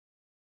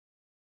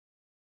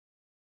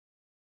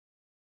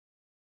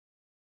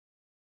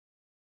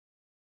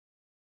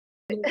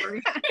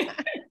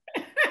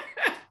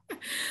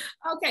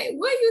Okay,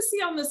 what you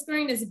see on the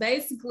screen is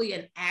basically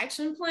an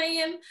action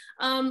plan.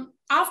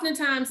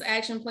 Oftentimes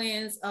action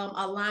plans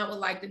align with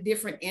like the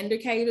different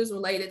indicators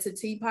related to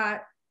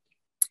teapot.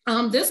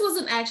 This was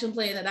an action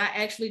plan that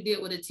I actually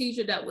did with a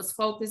teacher that was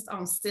focused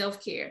on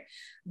self-care.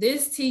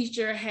 This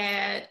teacher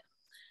had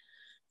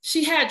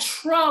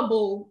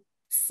trouble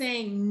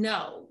saying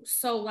no.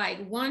 So like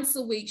once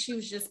a week, she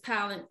was just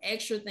piling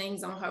extra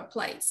things on her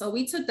plate. So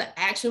we took the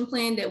action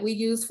plan that we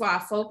used for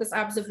our focus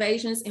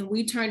observations and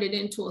we turned it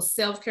into a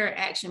self-care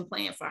action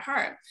plan for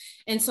her.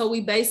 And so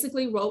we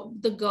basically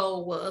wrote the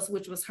goal was,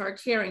 which was her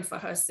caring for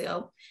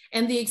herself,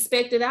 and the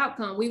expected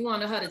outcome. We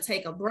wanted her to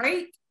take a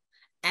break,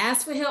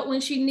 ask for help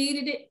when she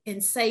needed it,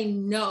 and say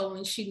no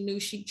when she knew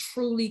she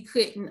truly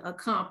couldn't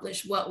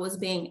accomplish what was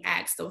being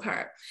asked of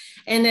her.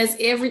 And as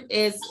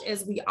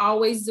we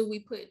always do,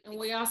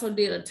 we also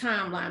did a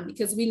timeline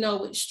because we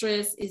know with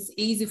stress, it's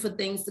easy for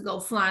things to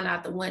go flying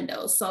out the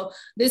window. So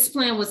this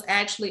plan was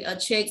actually a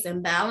checks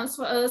and balance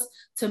for us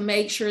to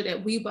make sure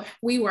that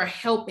we were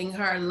helping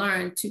her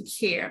learn to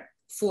care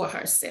for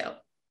herself.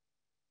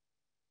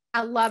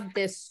 I love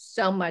this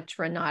so much,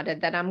 Renata,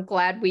 that I'm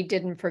glad we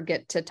didn't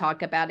forget to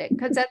talk about it,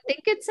 because I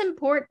think it's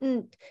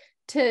important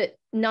to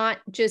not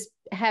just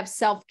have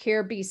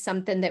self-care be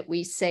something that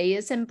we say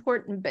is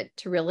important, but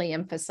to really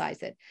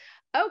emphasize it.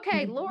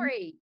 Okay,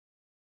 Lori,